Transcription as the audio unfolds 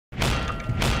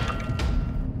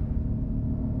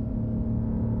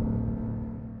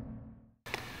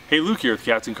Hey, Luke here with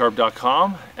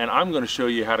catsandcarb.com, and I'm going to show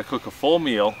you how to cook a full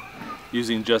meal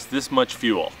using just this much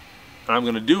fuel. And I'm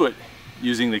going to do it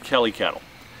using the Kelly Kettle.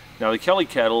 Now, the Kelly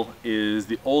Kettle is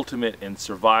the ultimate in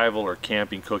survival or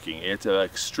camping cooking. It's an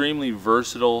extremely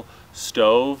versatile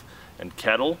stove and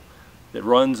kettle that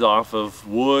runs off of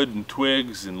wood and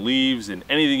twigs and leaves and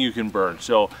anything you can burn.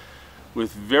 So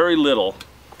with very little,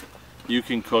 you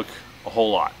can cook a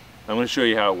whole lot. I'm going to show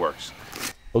you how it works.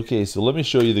 Okay, so let me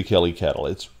show you the Kelly Kettle.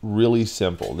 It's really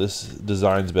simple. This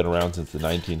design's been around since the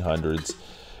 1900s.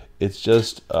 It's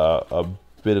just a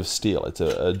bit of steel. It's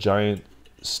a giant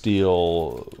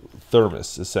steel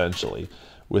thermos, essentially,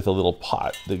 with a little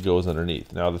pot that goes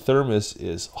underneath. Now, the thermos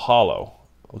is hollow,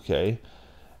 okay?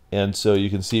 And so you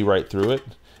can see right through it.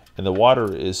 And the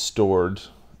water is stored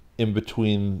in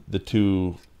between the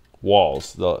two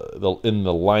walls, in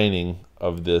the lining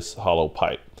of this hollow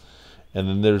pipe. And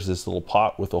then there's this little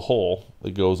pot with a hole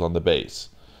that goes on the base.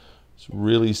 It's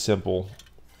really simple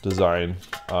design.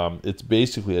 It's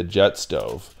basically a jet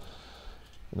stove.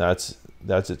 And that's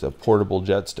it, a portable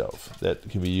jet stove that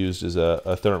can be used as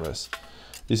a thermos.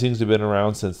 These things have been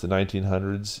around since the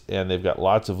 1900s, and they've got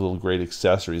lots of little great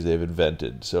accessories they've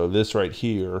invented. So this right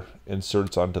here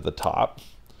inserts onto the top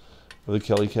of the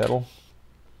Kelly Kettle.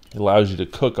 It allows you to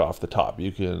cook off the top.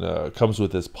 You can comes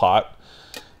with this pot.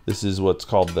 This is what's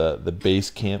called the base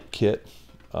camp kit,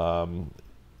 and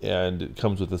it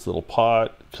comes with this little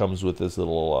pot, comes with this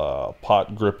little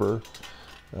pot gripper.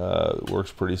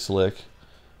 Works pretty slick.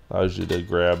 Allows you to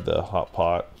grab the hot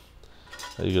pot.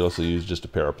 You can also use just a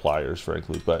pair of pliers,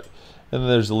 frankly. And then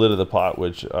there's the lid of the pot,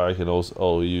 which I can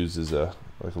also use as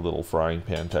like a little frying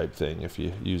pan type thing if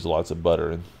you use lots of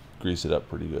butter and grease it up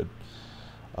pretty good.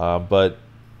 But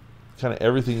kind of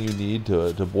everything you need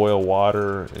to boil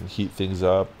water and heat things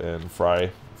up and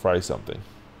fry something,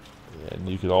 and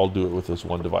you can all do it with this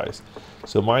one device.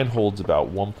 So mine holds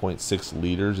about 1.6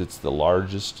 liters. It's the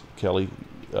largest Kelly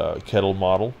kettle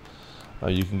model.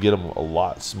 You can get them a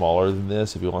lot smaller than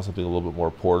this if you want something a little bit more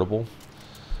portable.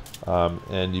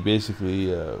 And you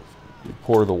basically you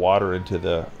pour the water into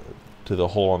the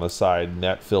hole on the side, and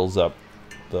that fills up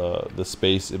the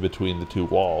space in between the two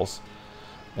walls.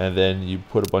 And then you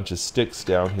put a bunch of sticks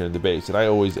down here in the base. And I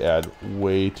always add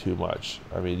way too much.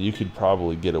 I mean, you could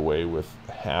probably get away with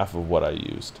half of what I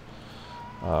used.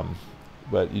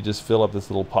 But you just fill up this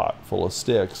little pot full of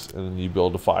sticks, and then you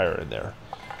build a fire in there.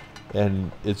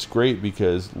 And it's great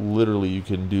because literally you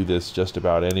can do this just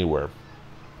about anywhere.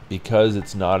 Because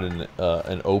it's not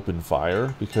an open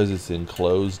fire, because it's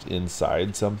enclosed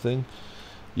inside something,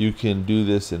 you can do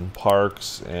this in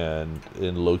parks and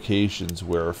in locations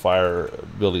where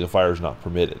building a fire is not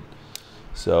permitted.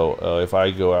 So if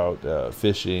I go out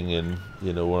fishing in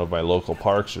one of my local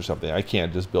parks or something, I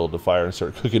can't just build a fire and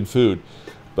start cooking food.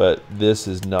 But this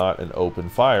is not an open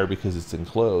fire because it's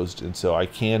enclosed, and so I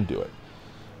can do it.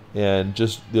 And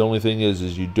just the only thing is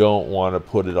you don't want to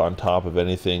put it on top of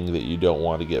anything that you don't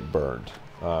want to get burned,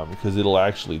 because it'll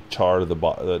actually char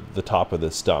the top of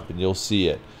the stump, and you'll see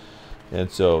it. And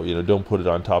so, don't put it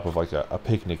on top of like a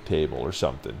picnic table or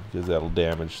something, because that'll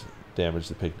damage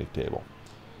the picnic table.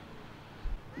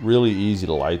 Really easy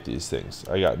to light these things.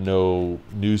 I got no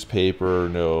newspaper,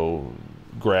 no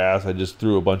grass. I just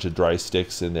threw a bunch of dry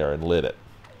sticks in there and lit it.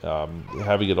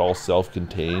 Having it all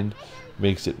self-contained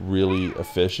makes it really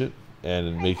efficient, and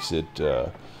it makes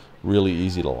it really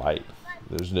easy to light.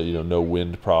 There's no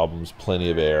wind problems,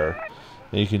 plenty of air.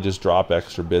 And you can just drop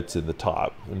extra bits in the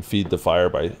top and feed the fire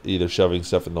by either shoving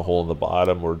stuff in the hole in the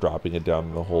bottom or dropping it down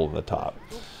in the hole in the top.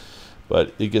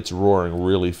 But it gets roaring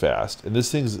really fast. And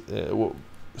this thing's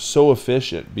so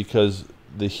efficient because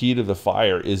the heat of the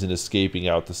fire isn't escaping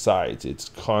out the sides. It's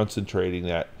concentrating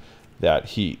that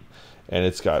heat. And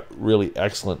it's got really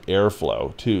excellent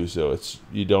airflow too, so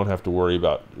you don't have to worry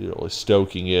about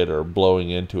stoking it or blowing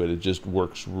into it. It just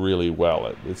works really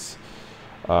well.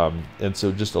 And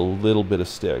so just a little bit of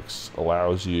sticks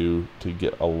allows you to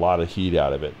get a lot of heat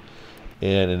out of it.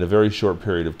 And in a very short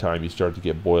period of time, you start to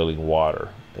get boiling water.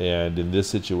 And in this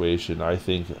situation, I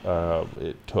think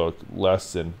it took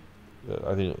less than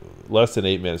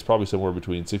 8 minutes, probably somewhere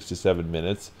between 6 to 7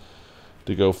 minutes,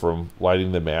 to go from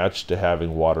lighting the match to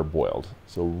having water boiled.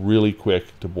 So really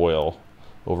quick to boil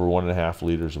over 1.5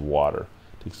 liters of water.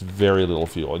 It takes very little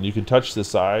fuel. And you can touch the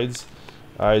sides,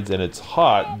 and it's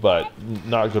hot, but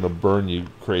not going to burn you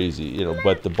crazy,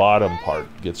 but the bottom part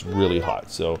gets really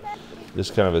hot. So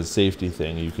just kind of a safety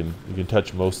thing. You can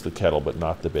touch most of the kettle, but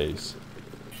not the base.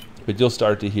 But you'll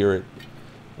start to hear it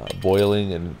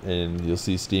boiling, and you'll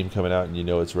see steam coming out, and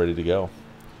it's ready to go.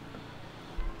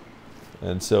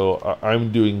 And so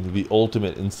I'm doing the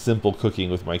ultimate in simple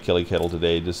cooking with my Kelly Kettle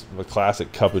today. Just a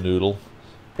classic cup of noodle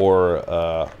or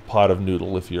a pot of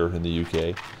noodle if you're in the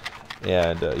UK.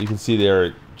 And you can see there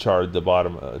it charred the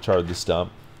bottom, charred the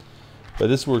stump. But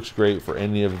this works great for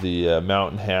any of the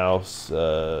mountain house,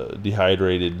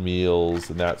 dehydrated meals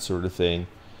and that sort of thing.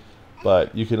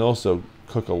 But you can also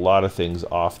cook a lot of things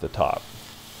off the top.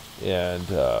 And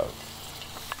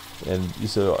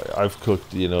so I've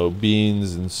cooked, you know,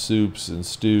 beans and soups and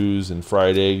stews and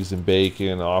fried eggs and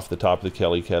bacon off the top of the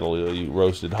Kelly Kettle. You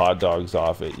roasted hot dogs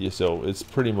off it. So it's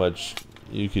pretty much,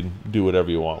 you can do whatever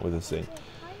you want with this thing.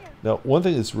 Now, one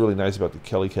thing that's really nice about the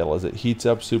Kelly Kettle is it heats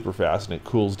up super fast and it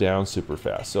cools down super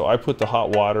fast. So I put the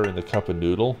hot water in the cup of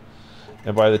noodle,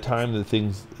 and by the time the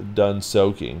thing's done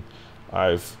soaking,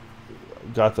 I've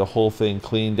got the whole thing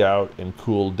cleaned out and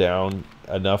cooled down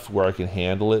enough where I can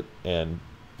handle it and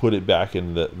put it back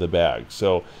in the bag.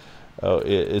 So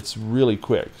it's really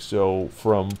quick. So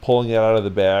from pulling it out of the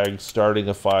bag, starting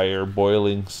a fire,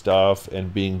 boiling stuff,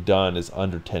 and being done is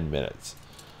under 10 minutes.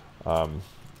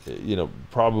 You know,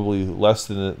 probably less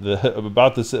than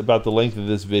about the length of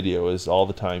this video is all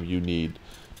the time you need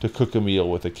to cook a meal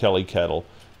with a Kelly Kettle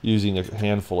using a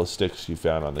handful of sticks you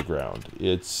found on the ground.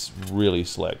 It's really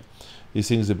slick. These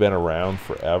things have been around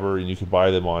forever, and you can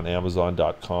buy them on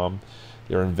Amazon.com.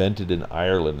 They were invented in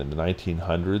Ireland in the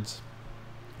 1900s.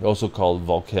 They're also called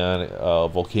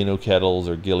volcano kettles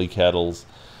or gilly kettles,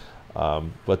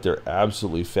 but they're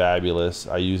absolutely fabulous.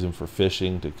 I use them for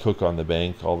fishing, to cook on the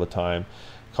bank all the time.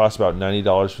 Costs about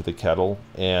 $90 for the kettle,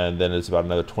 and then it's about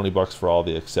another 20 bucks for all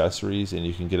the accessories, and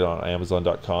you can get it on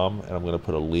Amazon.com, and I'm going to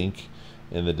put a link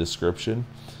in the description.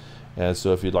 And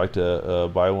so if you'd like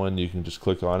to buy one, you can just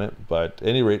click on it. But at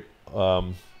any rate,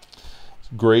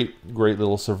 great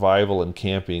little survival and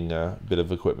camping bit of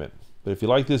equipment. But if you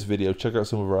like this video, check out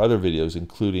some of our other videos,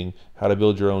 including how to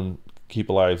build your own keep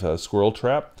alive squirrel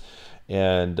trap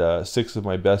and 6 of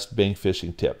my best bank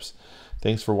fishing tips.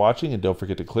 Thanks for watching, and don't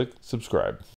forget to click subscribe.